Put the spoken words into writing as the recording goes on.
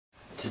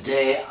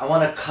Today I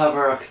want to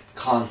cover a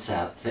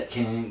concept that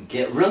can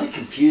get really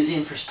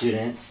confusing for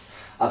students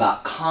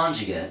about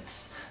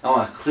conjugates. I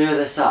want to clear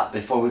this up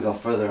before we go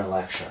further in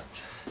lecture.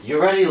 You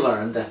already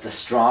learned that the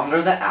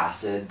stronger the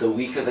acid, the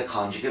weaker the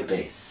conjugate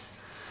base.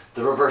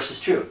 The reverse is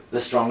true. The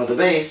stronger the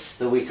base,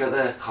 the weaker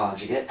the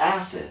conjugate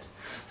acid.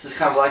 This is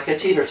kind of like a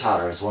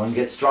teeter-totter. As one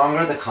gets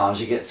stronger, the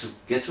conjugate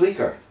gets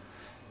weaker.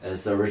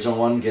 As the original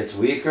one gets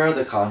weaker,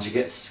 the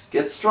conjugate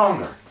gets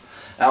stronger.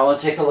 Now we'll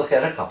take a look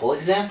at a couple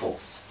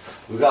examples.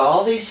 We've got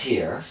all these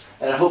here,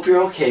 and I hope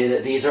you're okay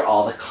that these are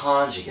all the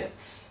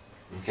conjugates.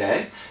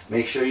 Okay?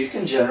 Make sure you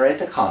can generate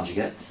the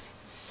conjugates.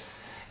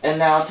 And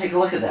now take a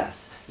look at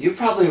this. You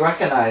probably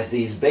recognize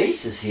these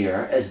bases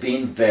here as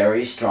being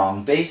very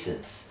strong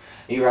bases.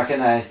 You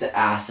recognize the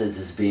acids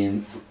as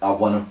being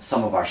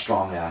some of our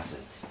strong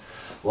acids.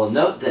 Well,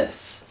 note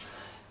this.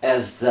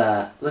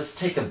 Let's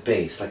take a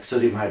base like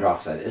sodium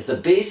hydroxide. As the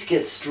base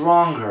gets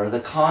stronger,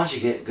 the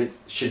conjugate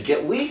should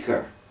get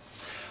weaker.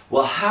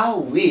 Well, how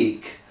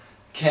weak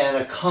can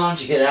a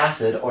conjugate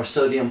acid or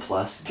sodium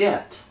plus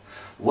get?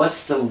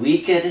 What's the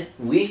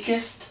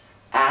weakest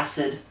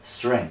acid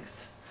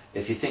strength,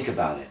 if you think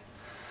about it?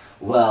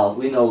 Well,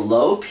 we know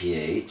low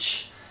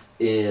pH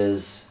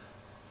is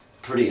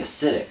pretty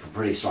acidic, a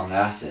pretty strong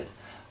acid.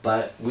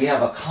 But we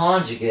have a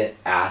conjugate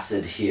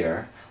acid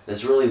here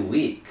that's really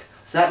weak.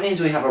 So that means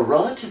we have a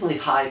relatively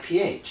high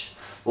pH.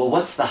 Well,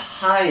 what's the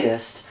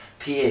highest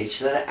pH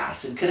that an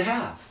acid could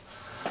have?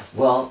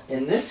 Well,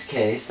 in this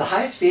case, the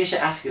highest pH an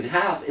acid could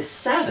have is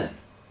 7.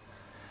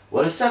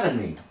 What does 7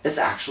 mean? It's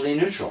actually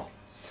neutral.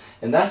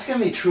 And that's going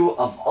to be true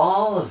of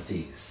all of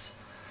these.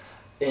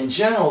 In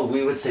general,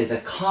 we would say the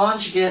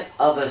conjugate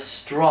of a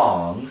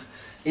strong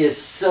is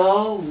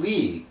so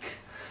weak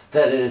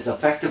that it is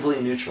effectively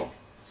neutral.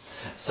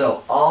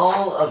 So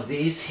all of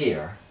these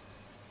here,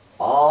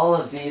 all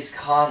of these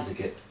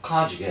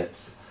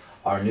conjugates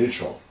are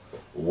neutral.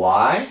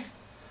 Why?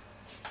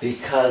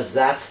 Because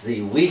that's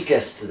the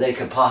weakest they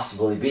could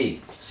possibly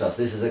be. So if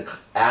this is an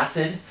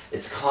acid,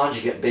 its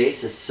conjugate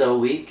base is so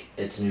weak,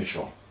 it's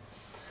neutral.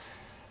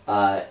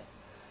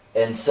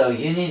 And so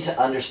you need to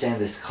understand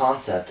this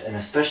concept, and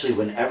especially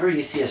whenever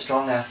you see a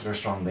strong acid or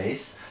strong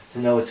base, to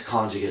know its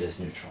conjugate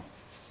is neutral.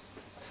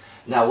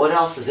 Now, what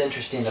else is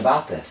interesting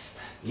about this?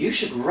 You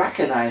should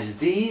recognize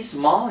these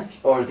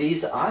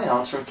these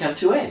ions from Chem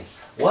 2A.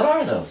 What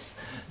are those?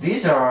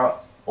 These are our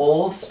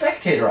old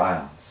spectator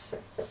ions.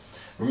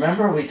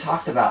 Remember we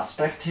talked about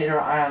spectator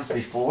ions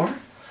before?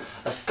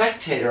 A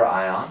spectator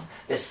ion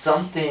is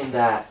something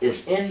that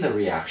is in the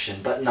reaction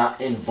but not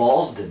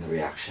involved in the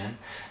reaction,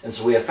 and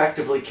so we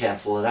effectively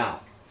cancel it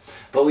out.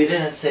 But we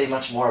didn't say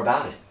much more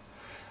about it.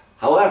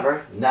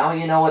 However, now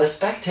you know what a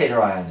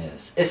spectator ion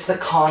is. It's the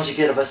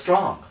conjugate of a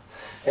strong.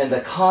 And the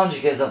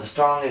conjugate of a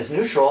strong is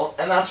neutral,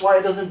 and that's why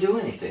it doesn't do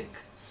anything.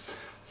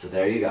 So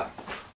there you go.